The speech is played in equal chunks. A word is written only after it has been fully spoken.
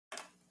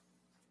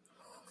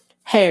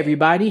Hey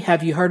everybody,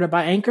 have you heard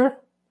about Anchor?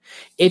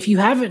 If you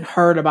haven't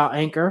heard about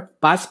Anchor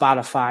by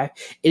Spotify,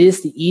 it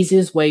is the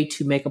easiest way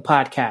to make a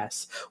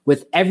podcast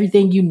with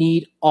everything you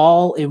need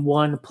all in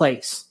one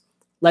place.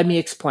 Let me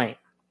explain.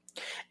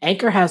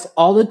 Anchor has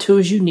all the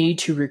tools you need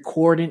to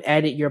record and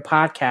edit your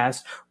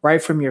podcast right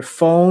from your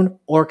phone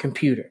or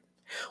computer.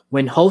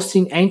 When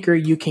hosting Anchor,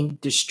 you can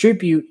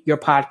distribute your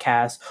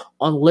podcast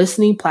on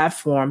listening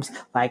platforms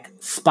like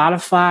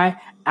Spotify,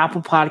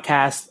 Apple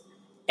Podcasts,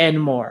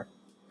 and more.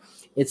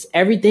 It's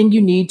everything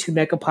you need to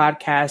make a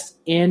podcast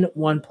in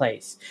one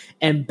place.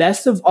 And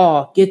best of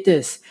all, get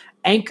this,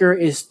 Anchor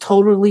is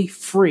totally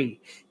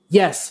free.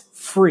 Yes,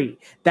 free.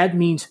 That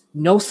means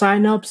no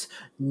signups,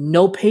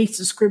 no paid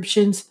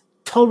subscriptions,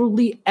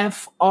 totally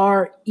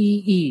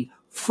free,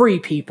 free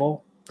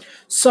people.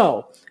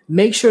 So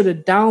make sure to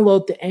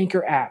download the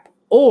Anchor app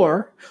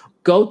or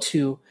go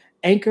to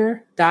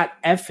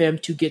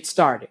anchor.fm to get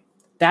started.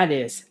 That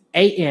is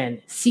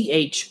ANCHOR.FM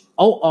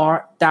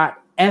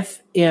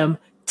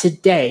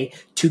today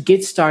to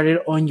get started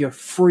on your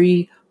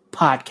free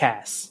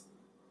podcast.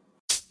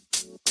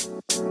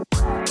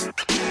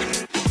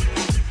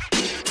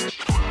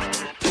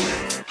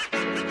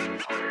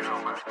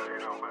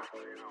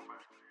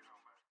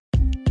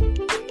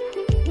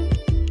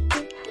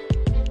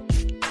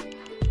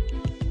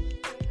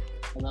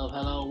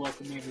 Hello,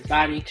 welcome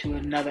everybody to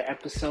another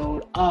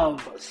episode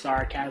of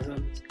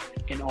Sarcasms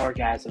and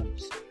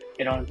Orgasms.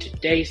 And on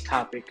today's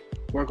topic,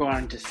 we're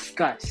going to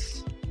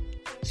discuss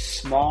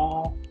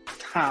small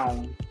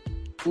town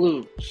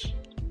blues.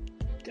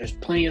 There's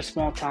plenty of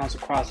small towns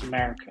across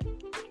America,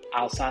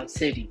 outside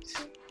cities.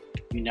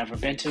 You've never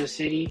been to a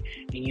city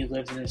and you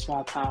lived in a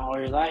small town all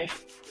your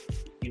life,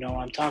 you know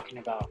what I'm talking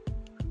about.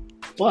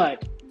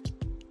 But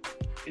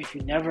if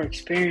you never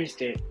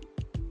experienced it,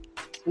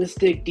 let's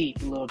dig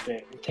deep a little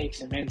bit and take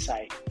some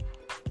insight.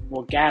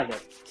 We'll gather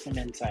some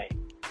insight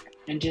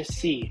and just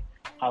see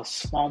how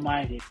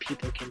small-minded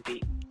people can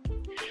be.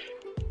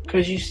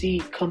 Because you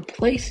see,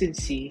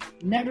 complacency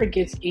never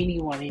gets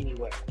anyone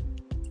anywhere,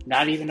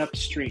 not even up the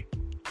street.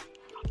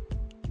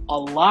 A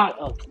lot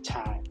of the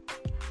time,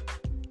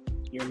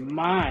 your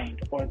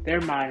mind or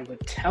their mind would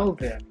tell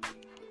them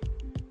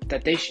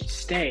that they should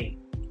stay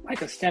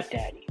like a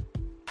stepdaddy.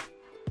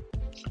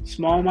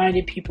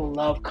 Small-minded people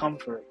love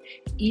comfort,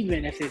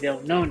 even if they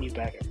don't know any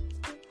better.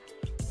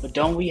 But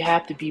don't we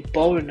have to be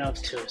bold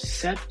enough to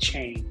accept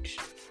change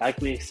like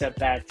we accept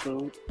bad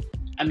food?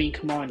 I mean,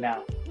 come on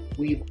now.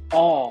 We've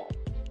all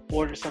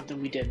ordered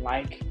something we didn't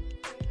like.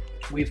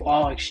 We've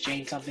all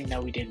exchanged something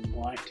that we didn't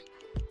want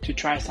to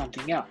try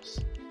something else.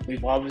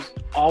 We've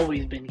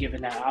always been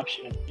given that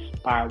option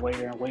by our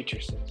waiter and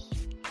waitresses.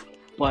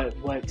 But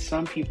what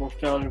some people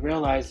fail to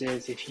realize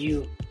is if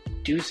you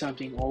do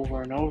something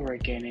over and over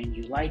again and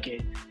you like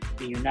it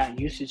and you're not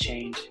used to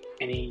change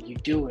and then you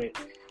do it,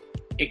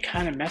 it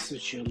kind of messes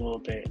with you a little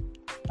bit.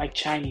 Like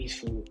Chinese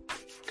food.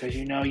 Because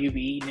you know you'll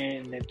be eating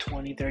it and then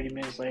 20-30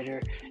 minutes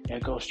later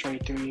it goes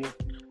straight through you.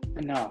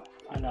 I know.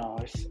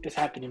 It's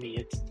happened to me.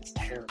 It's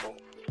terrible.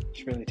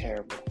 It's really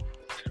terrible.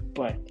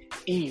 But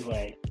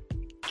anyway,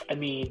 I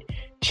mean,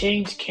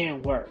 change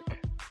can work.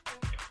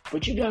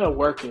 But you gotta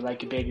work it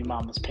like your baby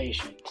mama's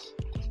patience.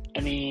 I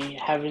mean,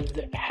 hasn't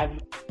there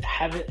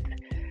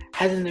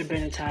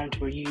been a time to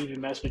where you even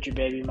mess with your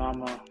baby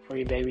mama or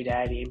your baby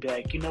daddy and be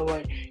like, you know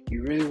what,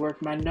 you really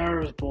work my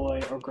nerves,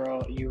 boy or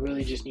girl, you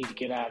really just need to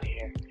get out of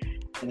here.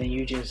 And then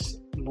you just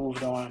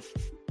moved on.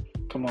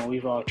 Come on,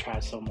 we've all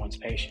tried someone's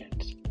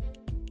patience.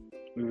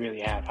 We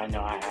really have. I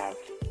know I have.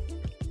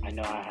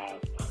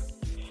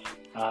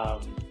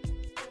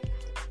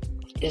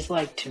 It's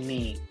like, to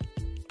me,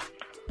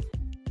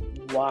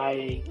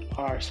 why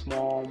are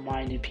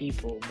small-minded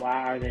people,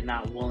 why are they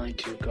not willing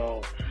to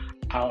go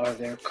out of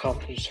their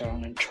comfort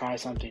zone and try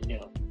something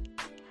new?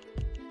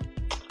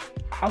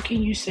 How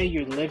can you say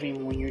you're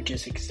living when you're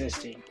just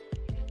existing?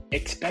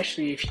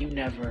 Especially if you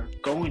never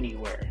go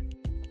anywhere.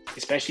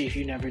 Especially if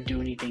you never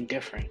do anything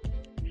different.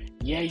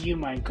 Yeah, you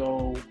might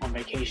go on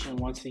vacation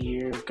once a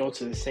year, go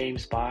to the same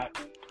spot,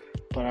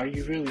 but are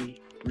you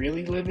really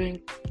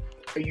living?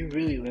 Are you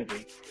really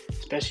living?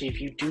 Especially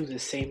if you do the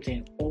same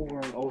thing over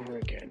and over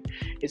again.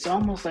 It's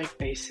almost like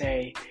they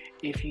say,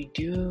 if you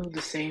do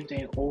the same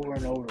thing over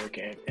and over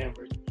again and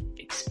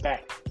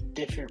expect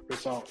different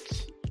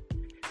results,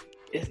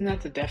 isn't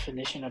that the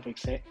definition of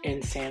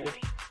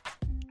insanity?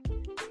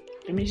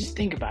 I mean, just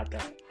think about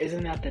that.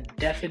 Isn't that the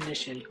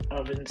definition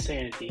of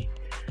insanity?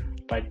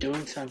 By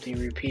doing something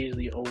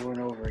repeatedly over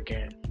and over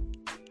again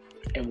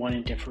and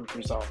wanting different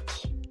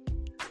results.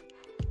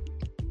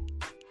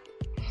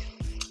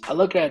 I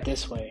look at it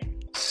this way.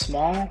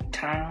 Small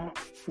town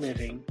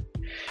living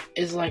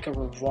is like a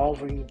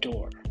revolving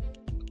door.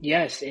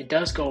 Yes, it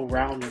does go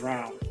round and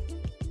round,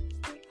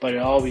 but it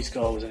always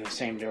goes in the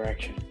same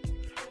direction,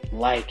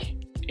 like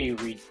a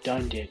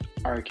redundant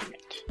argument.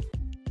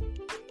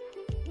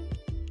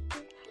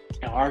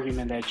 An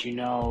argument that you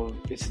know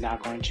it's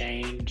not going to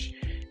change.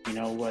 You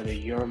know, whether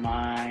your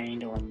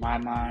mind or my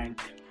mind,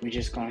 we're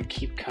just going to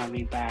keep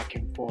coming back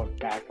and forth,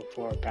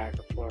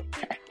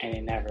 and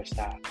it never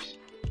stops.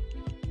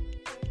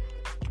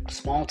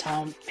 Small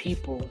town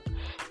people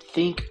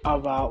think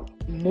about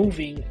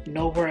moving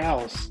nowhere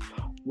else.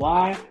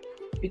 Why?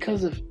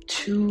 Because of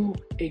two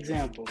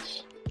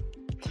examples.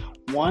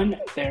 One,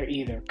 they're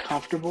either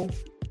comfortable.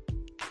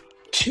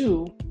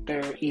 Two,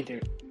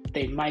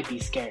 they might be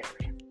scared.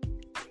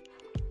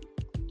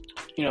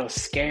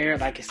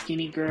 Scared like a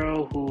skinny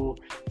girl who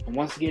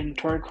wants to get in a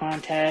twerk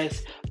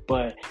contest,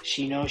 but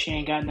she knows she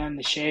ain't got nothing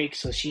to shake,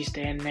 so she's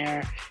standing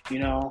there,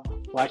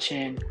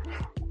 watching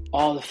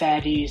all the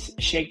fatties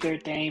shake their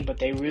thing, but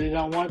they really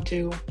don't want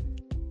to.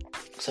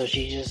 So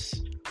she's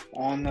just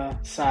on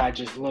the side,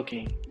 just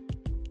looking.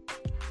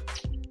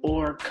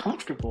 Or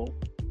comfortable,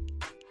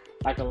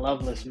 like a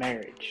loveless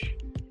marriage.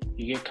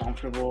 You get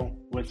comfortable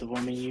with the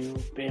woman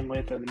you've been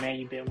with or the man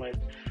you've been with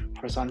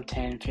for some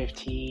 10,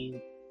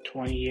 15,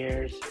 20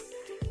 years.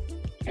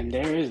 And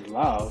there is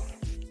love,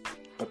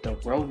 but the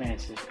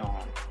romance is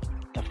gone.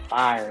 The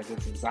fire, the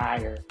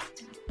desire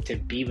to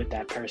be with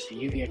that person.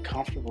 You get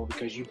comfortable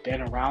because you've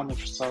been around them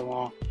for so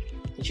long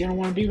that you don't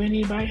want to be with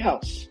anybody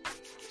else.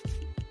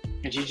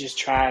 And you just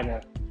try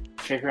to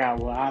figure out,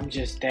 well, I'm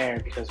just there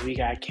because we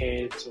got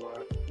kids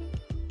or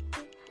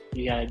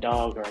you got a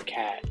dog or a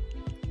cat.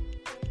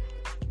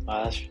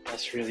 Well,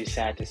 that's really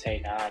sad to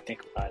say now that I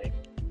think about it.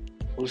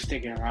 Who's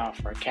sticking around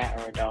for a cat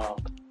or a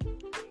dog?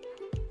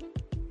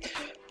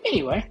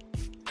 Anyway,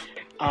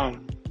 but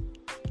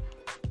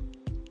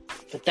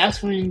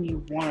that's when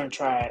you want to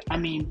try it. I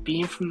mean,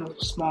 being from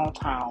a small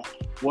town,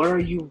 what are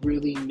you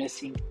really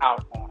missing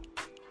out on?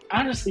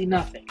 Honestly,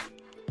 nothing.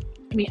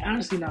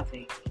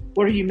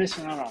 What are you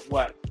missing out on?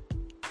 What?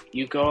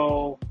 You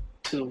go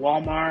to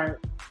Walmart,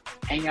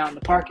 hang out in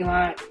the parking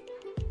lot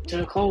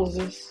till it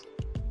closes,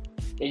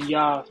 and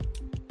y'all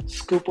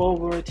scoop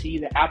over to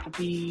either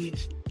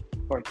Applebee's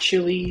or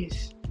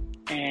Chili's,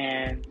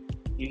 and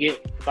you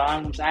get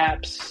bottomless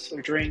apps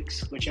or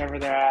drinks, whichever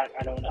they're at.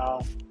 I don't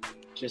know.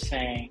 Just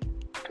saying,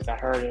 because I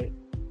heard it,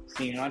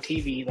 seen it on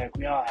TV like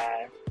we all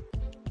have.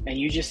 And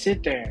you just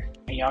sit there,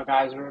 and y'all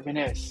guys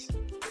reminisce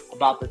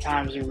about the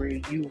times where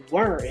you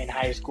were in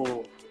high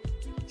school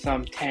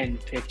some 10,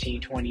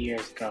 15, 20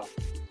 years ago,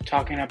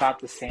 talking about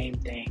the same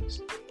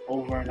things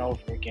over and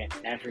over again,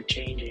 never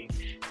changing,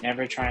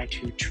 never trying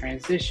to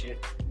transition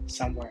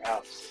somewhere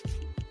else.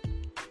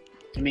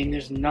 I mean,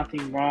 there's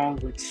nothing wrong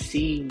with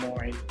seeing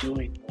more and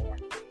doing more.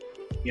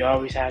 You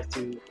always have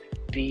to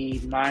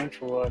be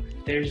mindful of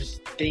there's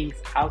things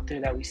out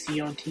there that we see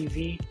on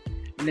TV,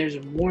 and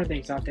there's more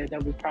things out there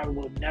that we probably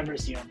will never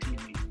see on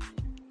TV.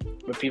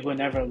 But people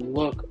never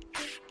look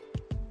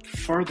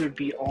further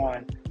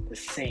beyond the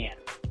sand.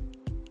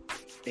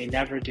 They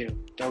never do.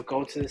 They'll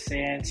go to the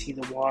sand, see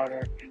the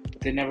water, but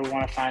they never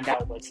want to find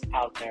out what's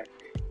out there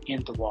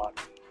in the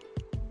water.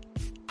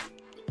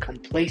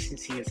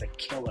 Complacency is a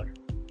killer.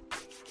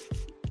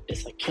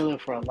 It's a killer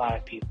for a lot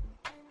of people.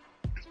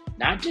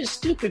 Not just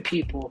stupid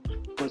people,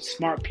 but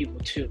smart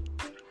people too.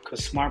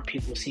 Because smart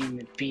people seem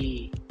to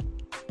be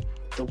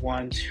the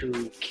ones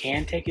who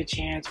can take a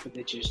chance, but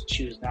they just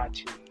choose not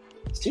to.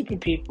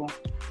 Stupid people,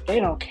 they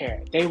don't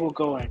care. They will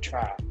go and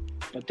try.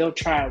 But they'll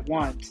try it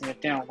once, and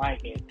if they don't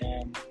like it,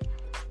 then,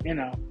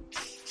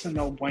 it's a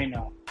no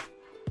bueno.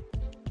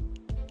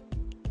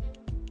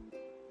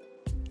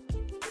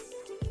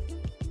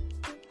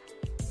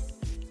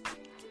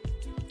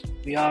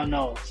 We all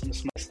know it's the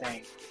smartest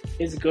thing.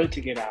 It's good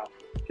to get out.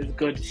 It's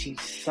good to see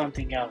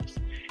something else.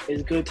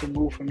 It's good to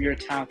move from your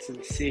town to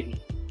the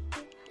city.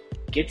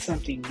 Get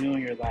something new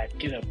in your life.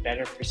 Get a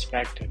better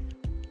perspective.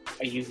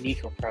 A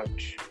unique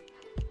approach.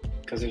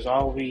 Because there's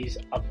always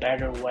a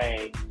better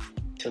way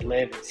to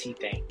live and see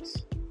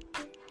things.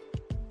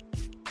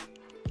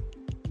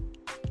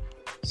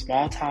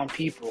 Small town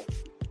people,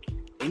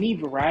 they need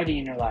variety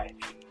in their life.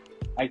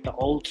 Like the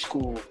old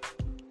school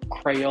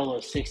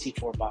Crayola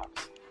 64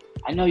 box.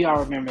 I know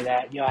y'all remember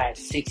that. Y'all had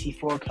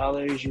 64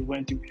 colors. You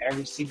went through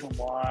every single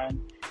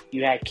one.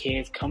 You had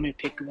kids come and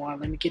pick one.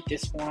 Let me get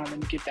this one. Let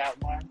me get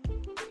that one.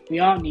 We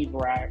all need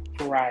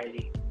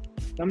variety.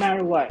 No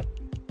matter what.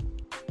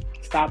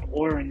 Stop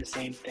ordering the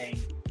same thing.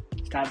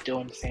 Stop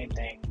doing the same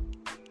thing.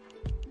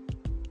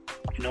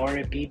 In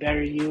order to be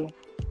better you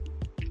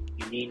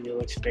need new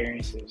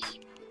experiences.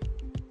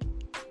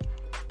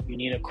 You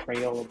need a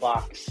Crayola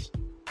box.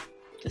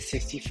 The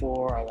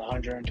 64 or the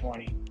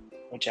 120.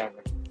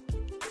 Whichever.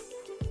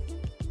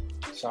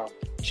 So,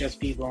 just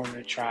be willing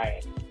to try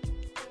it.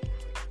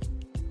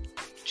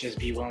 Just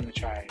be willing to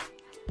try it.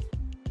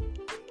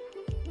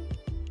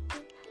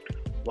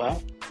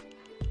 Well,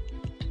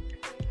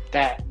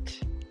 that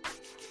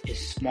is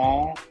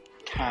Small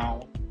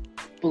Town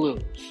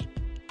Blues.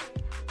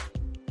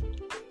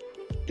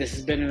 This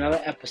has been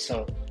another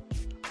episode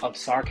of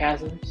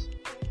Sarcasms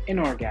and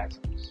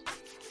Orgasms.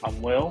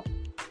 I'm Will.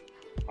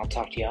 I'll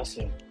talk to y'all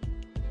soon.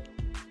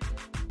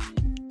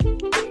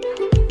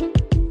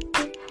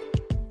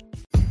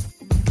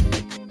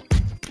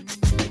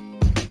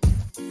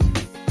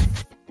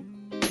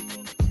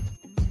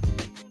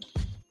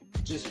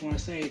 Just want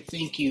to say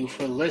thank you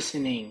for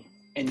listening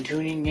and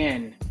tuning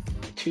in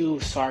to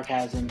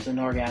Sarcasms and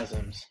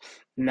Orgasms.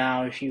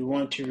 Now, if you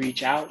want to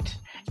reach out,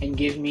 and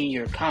give me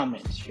your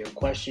comments, your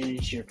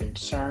questions, your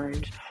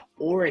concerns,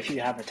 or if you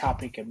have a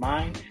topic in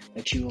mind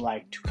that you would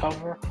like to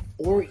cover,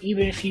 or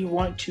even if you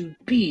want to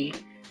be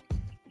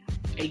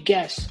a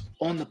guest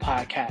on the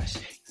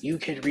podcast, you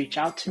could reach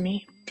out to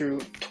me through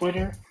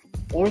Twitter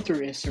or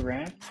through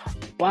Instagram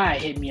by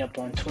hitting me up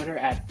on Twitter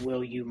at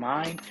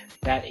WillYouMind.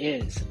 That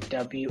is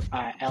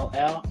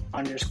WILL_U_MIND.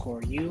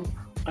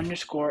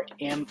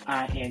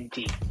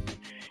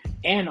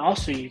 And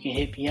also you can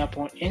hit me up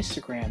on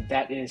Instagram.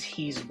 That is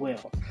He's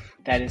Will.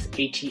 That is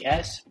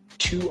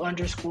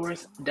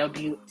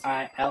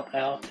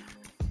HES2_WILL.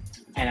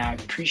 And I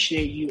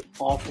appreciate you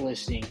all for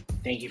listening.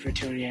 Thank you for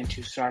tuning in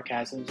to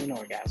Sarcasms and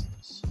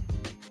Orgasms.